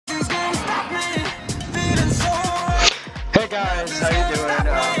guys, how you doing?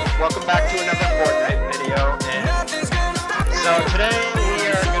 Welcome back to another Fortnite video, and so today we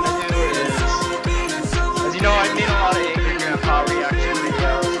are gonna do is, as you know, I made a lot of Angry Grandpa reaction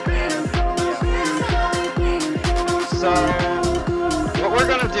videos, and yeah. So what we're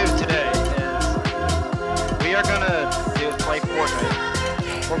gonna do today is we are gonna play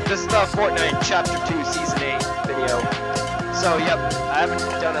Fortnite. Well, this is the Fortnite Chapter 2 Season 8 video. So yep, I haven't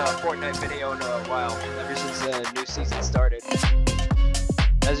done a Fortnite video in a while, ever since the new season started.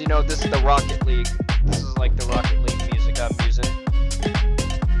 As you know, this is the Rocket League. This is like the Rocket League music I'm using.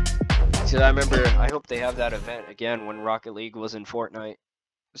 So I remember, I hope they have that event again when Rocket League was in Fortnite.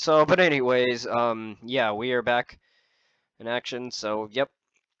 So, but anyways, yeah, we are back in action, so yep.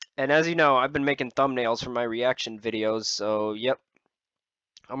 And as you know, I've been making thumbnails for my reaction videos, so yep.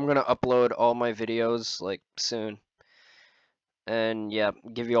 I'm gonna upload all my videos, like, soon. And yeah,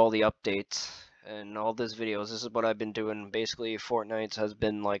 give you all the updates and all these videos. This is what I've been doing. Basically, Fortnite has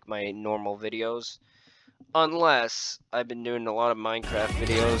been like my normal videos, unless I've been doing a lot of Minecraft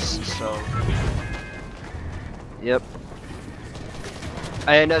videos. So yep.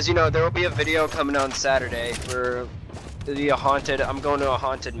 And as you know, there will be a video coming on Saturday for the haunted. I'm going to a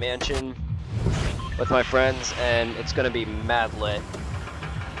haunted mansion with my friends, and it's gonna be mad lit.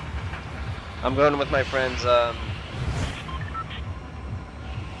 I'm going with my friends.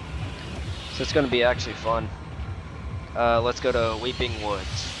 So it's gonna be actually fun. Let's go to Weeping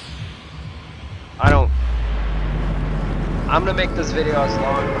Woods. I'm gonna make this video as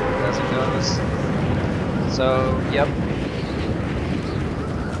long as it goes. So, yep.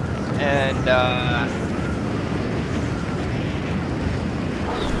 And,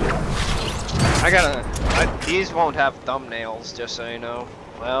 these won't have thumbnails, just so you know.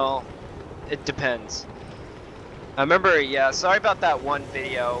 Well, it depends. I remember, yeah, sorry about that one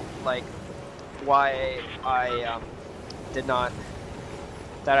video, like, why I did not,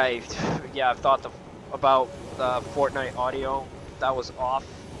 that I, yeah, thought about the Fortnite audio, that was off.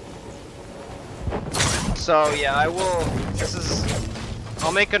 So yeah,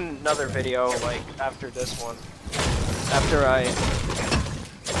 I'll make another video like after this one, after I,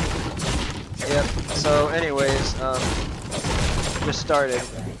 yep. So anyways, just started.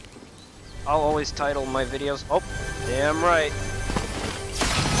 I'll always title my videos, oh, damn right.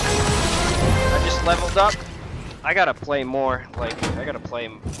 I just leveled up. I gotta play more. Like, I gotta play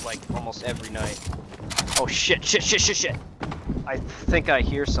like almost every night. Oh shit, shit. I think I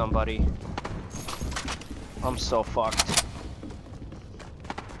hear somebody. I'm so fucked.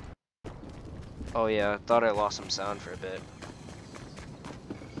 Oh yeah, thought I lost some sound for a bit.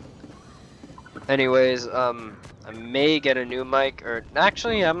 Anyways, I may get a new mic, or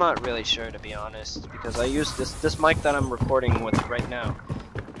actually I'm not really sure, to be honest, because I use this mic that I'm recording with right now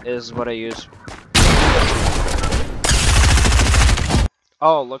is what I use.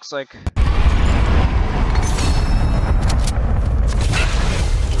 Oh, looks like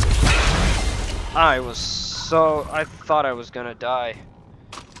I thought I was gonna die,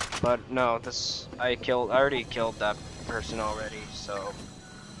 but no, I already killed that person already, so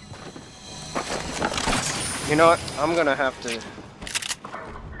you know what, I'm gonna have to.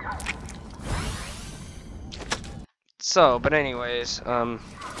 So, but anyways,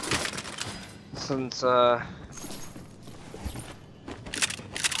 since I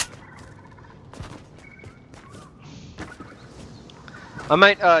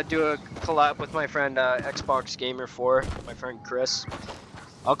might do a collab with my friend Xbox Gamer 4, my friend Chris.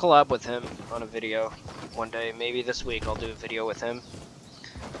 I'll collab with him on a video one day. Maybe this week I'll do a video with him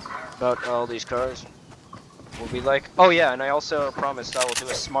about all these cars. We'll be like, oh yeah, and I also promised I will do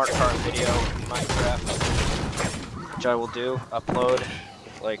a smart car video in Minecraft, which I will upload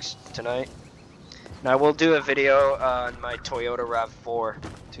like tonight. And I will do a video on my Toyota RAV4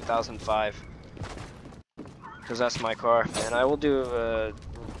 2005. Because that's my car, and I will do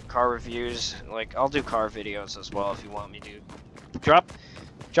car reviews. Like, I'll do car videos as well if you want me to. Drop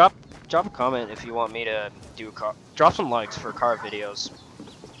a comment if you want me to do drop some likes for car videos.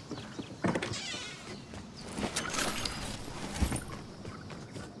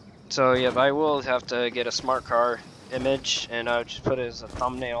 So yeah, I will have to get a smart car image, and I'll just put it as a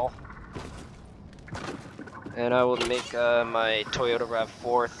thumbnail. And I will make my Toyota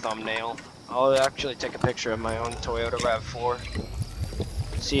RAV4 thumbnail. I'll actually take a picture of my own Toyota RAV4.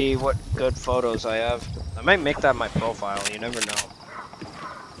 See what good photos I have. I might make that my profile, you never know.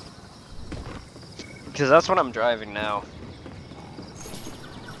 Because that's what I'm driving now.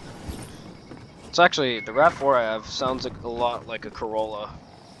 It's actually, the RAV4 I have sounds like a lot like a Corolla.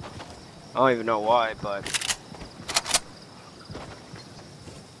 I don't even know why, but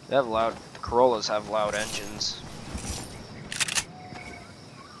they have Corollas have loud engines.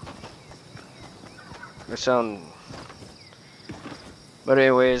 They sound. But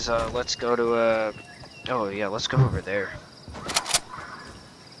anyways, let's go to oh yeah, let's go over there.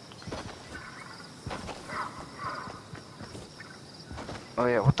 Oh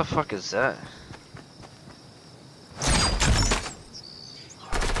yeah, what the fuck is that?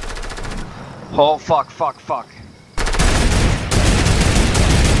 Oh fuck, fuck, fuck.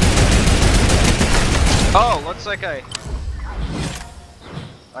 Oh, looks like I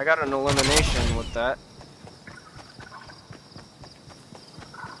got an elimination with that.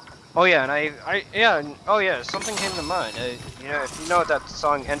 Oh yeah, and oh yeah, something came to mind. You know, if you know that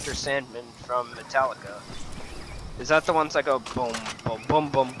song "Enter Sandman" from Metallica, is that the ones that go boom, boom, boom,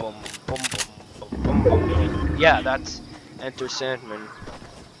 boom, boom, boom, boom, boom, boom, boom, boom? Yeah, that's "Enter Sandman."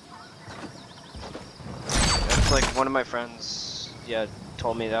 That's like one of my friends, yeah,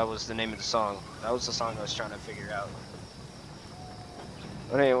 told me that was the name of the song. That was the song I was trying to figure out.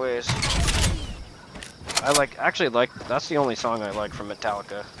 But anyways, actually like, that's the only song I like from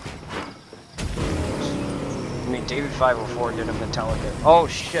Metallica. I mean, David 504 did a Metallica. Oh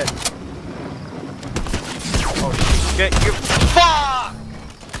shit. Oh shit, you fuck!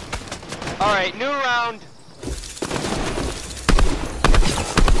 Alright, new round.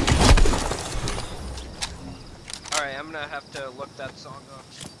 Alright, I'm gonna have to look that song up.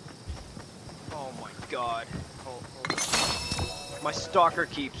 Oh my god. Hold on. My stalker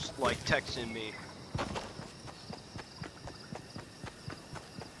keeps, like, texting me.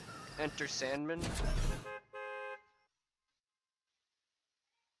 Enter Sandman?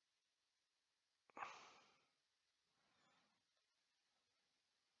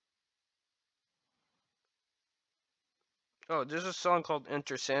 Oh, there's a song called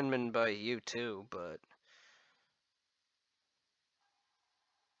Enter Sandman by U2, but...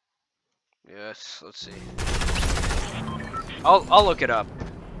 Yes, let's see. I'll look it up.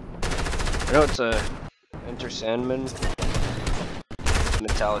 I know it's a Enter Sandman,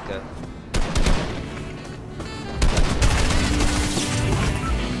 Metallica.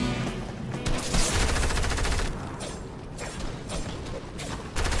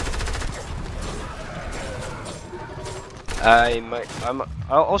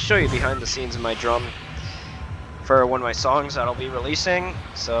 I'll show you behind the scenes of my drum for one of my songs that I'll be releasing.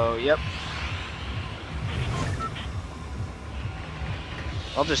 So, yep.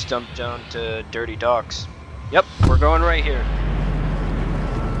 I'll just jump down to Dirty Dogs. Yep, we're going right here.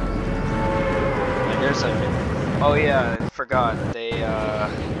 And there's oh yeah, I forgot. They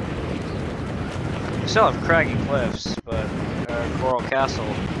still have Craggy Cliffs, but Coral Castle.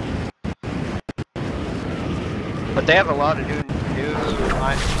 But they have a lot of new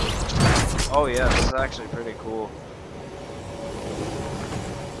oh yeah, this is actually pretty cool.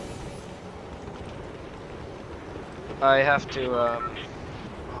 I have to oh,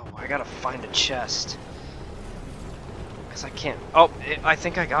 I gotta find a chest. Cause I can't, oh, I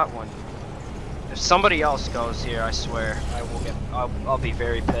think I got one. If somebody else goes here, I swear, I'll be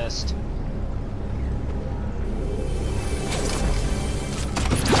very pissed.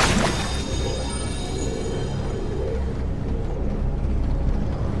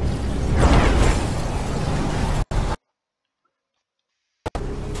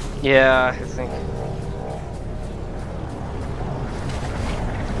 Yeah, I think.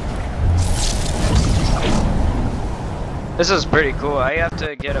 This is pretty cool. I have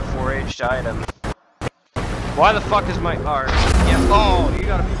to get a 4-H item. Why the fuck is my art? Yeah. Oh, you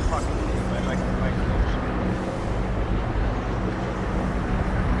gotta be fucking kidding me. My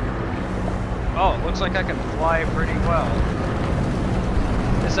oh, it looks like I can fly pretty well.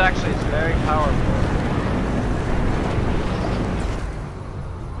 This actually is very powerful.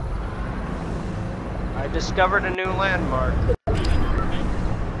 I discovered a new landmark.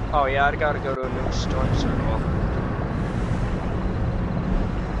 Oh yeah, I gotta go to a new storm circle.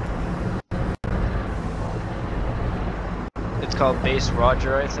 It's called Base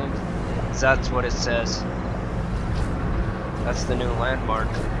Roger, I think. That's what it says. That's the new landmark.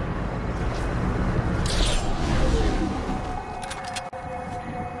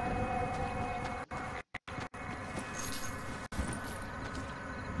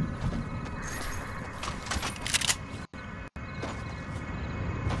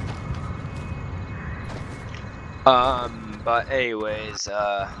 But anyways,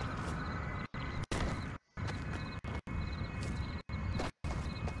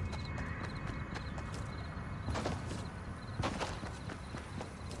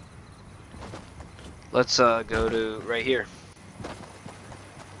 let's go to right here.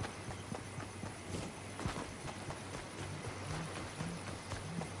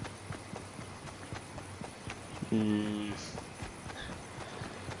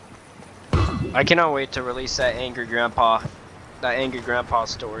 I cannot wait to release that angry grandpa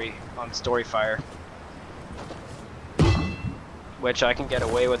story on Storyfire. Which I can get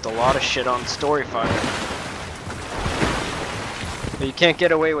away with a lot of shit on Storyfire. But you can't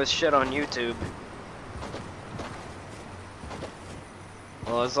get away with shit on YouTube.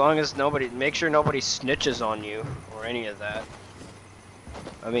 Well, as long as make sure nobody snitches on you or any of that.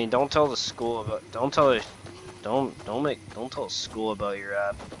 I mean, don't tell the school about, don't tell the school about your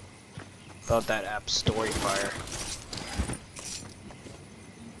app. About that app Storyfire.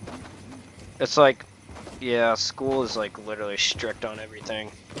 It's like, yeah, school is like literally strict on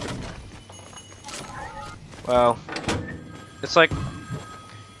everything. Well, it's like,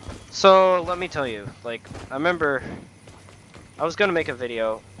 so let me tell you, like, I remember I was gonna make a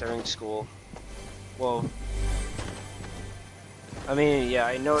video during school. Well, I mean, yeah,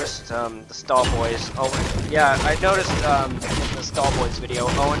 I noticed the Stall Boys. Oh, yeah, I noticed in the Stall Boys video,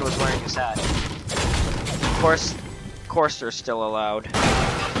 Owen was wearing his hat. Of course, they're still allowed.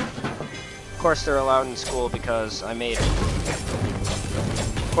 Of course, they're allowed in school because I made it.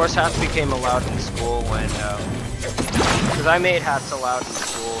 Of course, hats became allowed in school when, because I made hats allowed in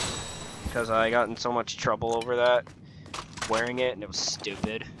school because I got in so much trouble over that, wearing it, and it was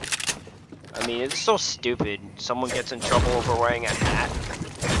stupid. I mean, it's so stupid. Someone gets in trouble over wearing a hat.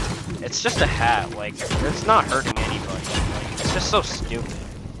 It's just a hat, like, it's not hurting anybody. Like, it's just so stupid.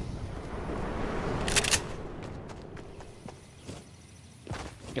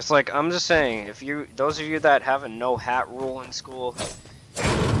 It's like, I'm just saying, if those of you that have a no hat rule in school,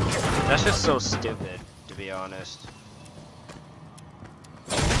 that's just so stupid, to be honest.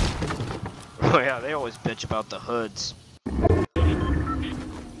 Oh yeah, they always bitch about the hoods. A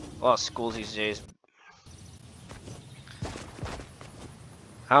lot of schools these days.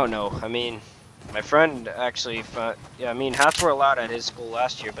 I don't know. I mean, my friend actually found, yeah, I mean, hats were allowed at his school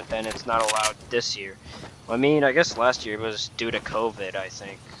last year, but then it's not allowed this year. Well, I mean, I guess last year was due to COVID, I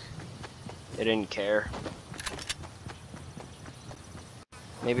think. They didn't care.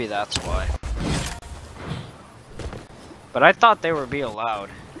 Maybe that's why. But I thought they would be allowed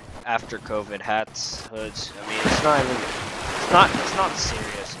after COVID, hats, hoods. I mean, it's not even, it's not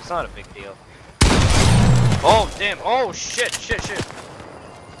serious. It's not a big deal. Oh, damn. Oh, shit.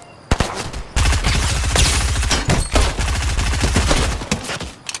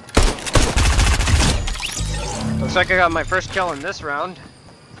 Looks like I got my first kill in this round.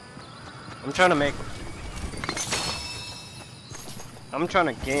 I'm trying to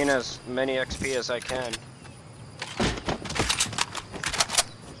gain as many XP as I can.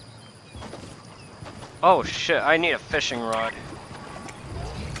 Oh shit, I need a fishing rod.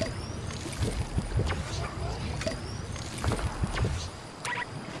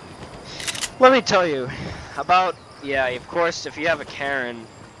 Let me tell you about, yeah, of course, if you have a Karen,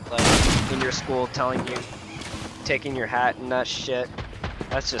 like, in your school telling you, taking your hat and that shit,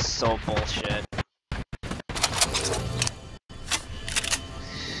 that's just so bullshit.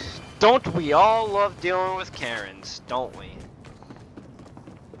 Don't we all love dealing with Karens, don't we?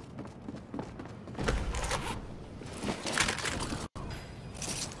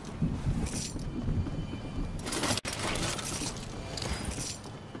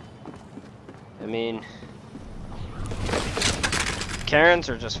 I mean, Karens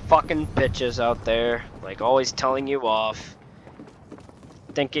are just fucking bitches out there, like always telling you off,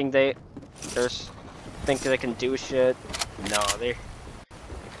 thinking think they can do shit. No, they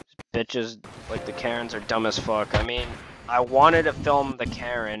bitches, like the Karens are dumb as fuck. I mean, I wanted to film the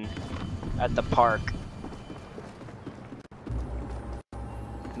Karen at the park,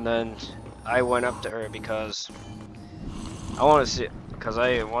 and then I went up to her because I want to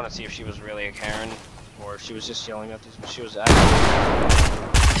see if she was really a Karen or if she was just yelling at this. She was actually.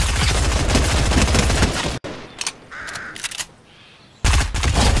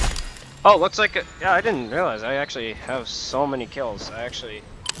 Oh, looks like yeah, I didn't realize I actually have so many kills. I should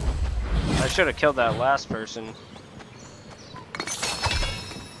have killed that last person.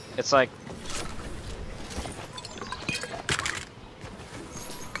 It's like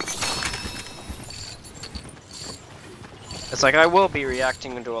I will be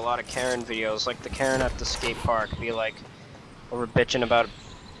reacting to a lot of Karen videos, like the Karen at the skate park, be like over bitching about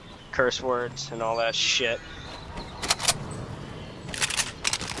curse words and all that shit.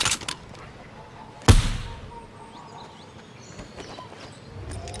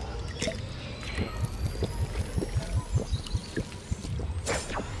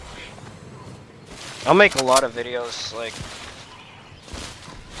 I'll make a lot of videos, like,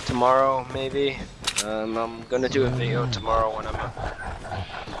 tomorrow, maybe. I'm gonna do a video tomorrow when I'm up.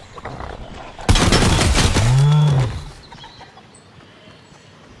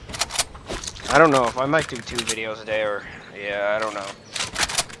 I don't know if I might do 2 videos a day or yeah, I don't know.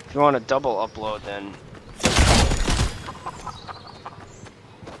 If you want to double upload, then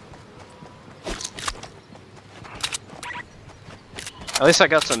at least I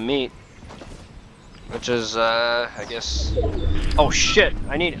got some meat, which is I guess. Oh shit!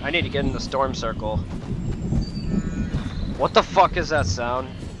 I need to get in the storm circle. What the fuck is that sound?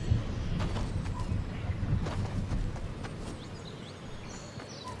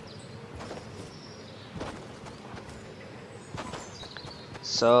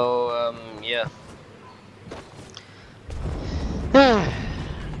 So yeah.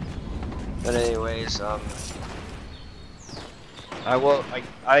 But anyways,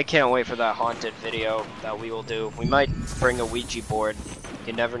 I can't wait for that haunted video that we will do. We might bring a Ouija board.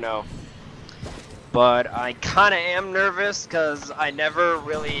 You never know. But I kind of am nervous because I never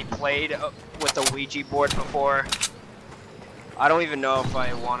really played with a Ouija board before. I don't even know if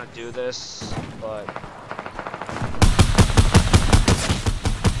I want to do this, but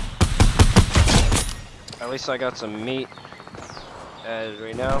at least I got some meat as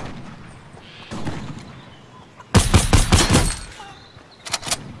right now.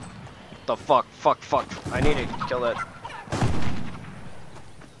 The fuck. I need to kill it.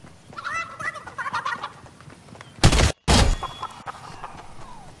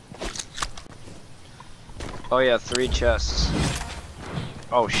 Oh yeah, 3 chests.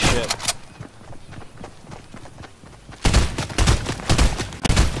 Oh shit.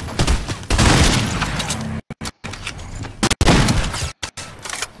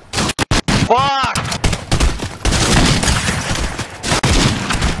 Fuck!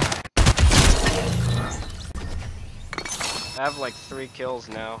 I have like 3 kills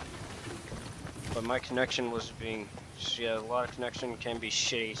now, but my connection was being, yeah, a lot of connection can be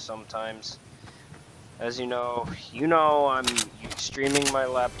shitty sometimes. As you know, I'm streaming my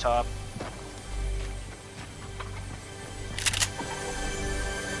laptop.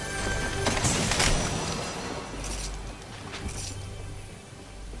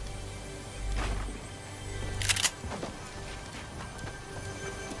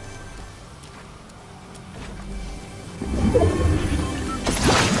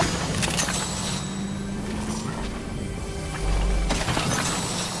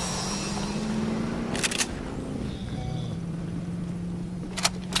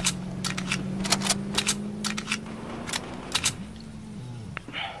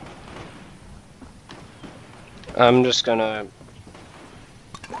 I'm just gonna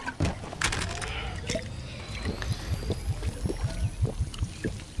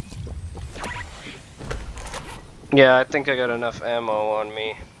yeah, I think I got enough ammo on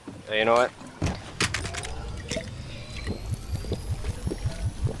me. You know what?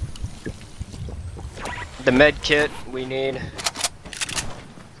 The med kit we need.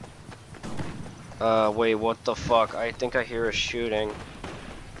 Wait, what the fuck? I think I hear a shooting.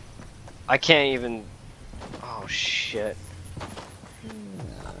 I can't even. Oh shit.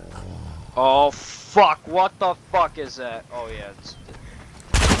 Oh fuck, what the fuck is that? Oh yeah, it's...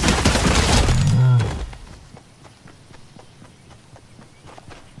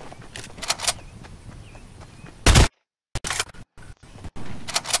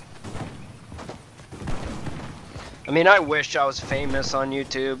 I mean, I wish I was famous on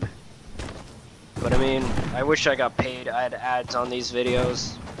YouTube. But I mean, I wish I got paid. I had ads on these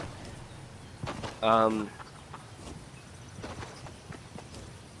videos.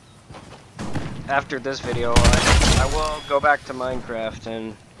 After this video, I will go back to Minecraft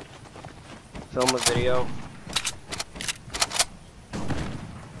and film a video.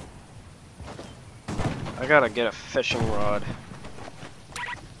 I gotta get a fishing rod.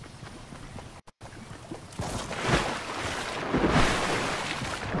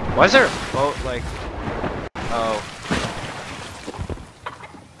 Why is there a boat, like... Oh.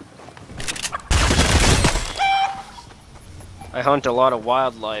 I hunt a lot of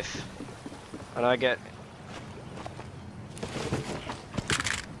wildlife. And I get...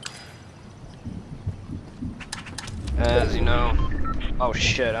 As you know... Oh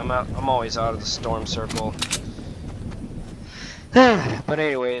shit, I'm always out of the storm circle. But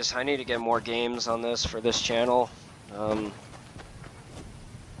anyways, I need to get more games on this for this channel.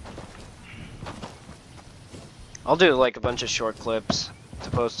 I'll do like a bunch of short clips to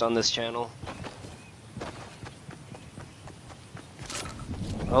post on this channel.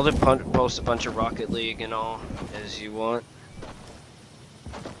 I'll post a bunch of Rocket League and all as you want.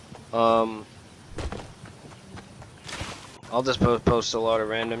 I'll just post a lot of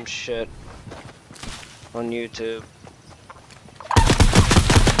random shit on YouTube.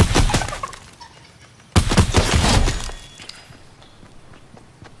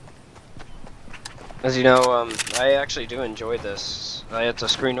 As you know, I actually do enjoy this. I have to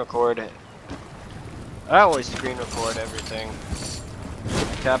screen record it. I always screen record everything.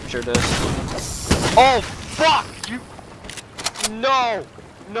 Capture this. Oh, fuck! You... No!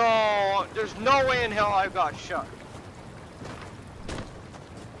 No! There's no way in hell I got shot.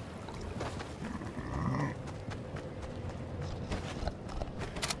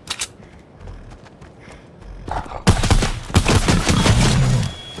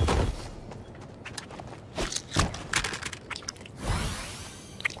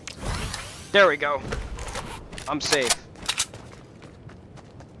 There we go. I'm safe.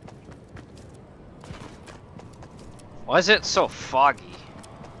 Why is it so foggy?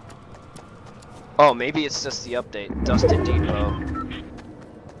 Oh, maybe it's just the update. Dusted Depot.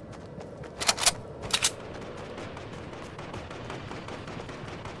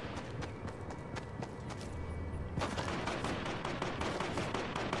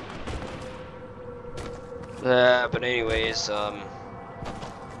 But anyways,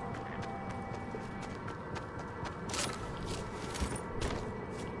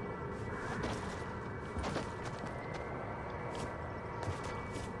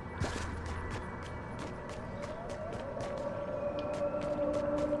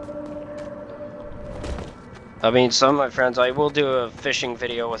 I mean, some of my friends, I will do a fishing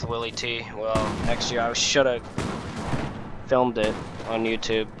video with Willie T. Well, actually, I should have filmed it on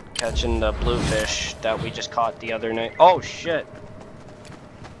YouTube, catching the bluefish that we just caught the other night. Oh, shit.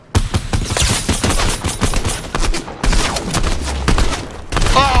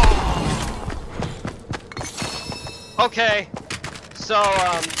 Oh! Okay. So,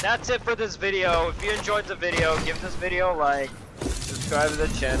 that's it for this video. If you enjoyed the video, give this video a like, subscribe to the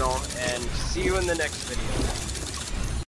channel, and see you in the next video.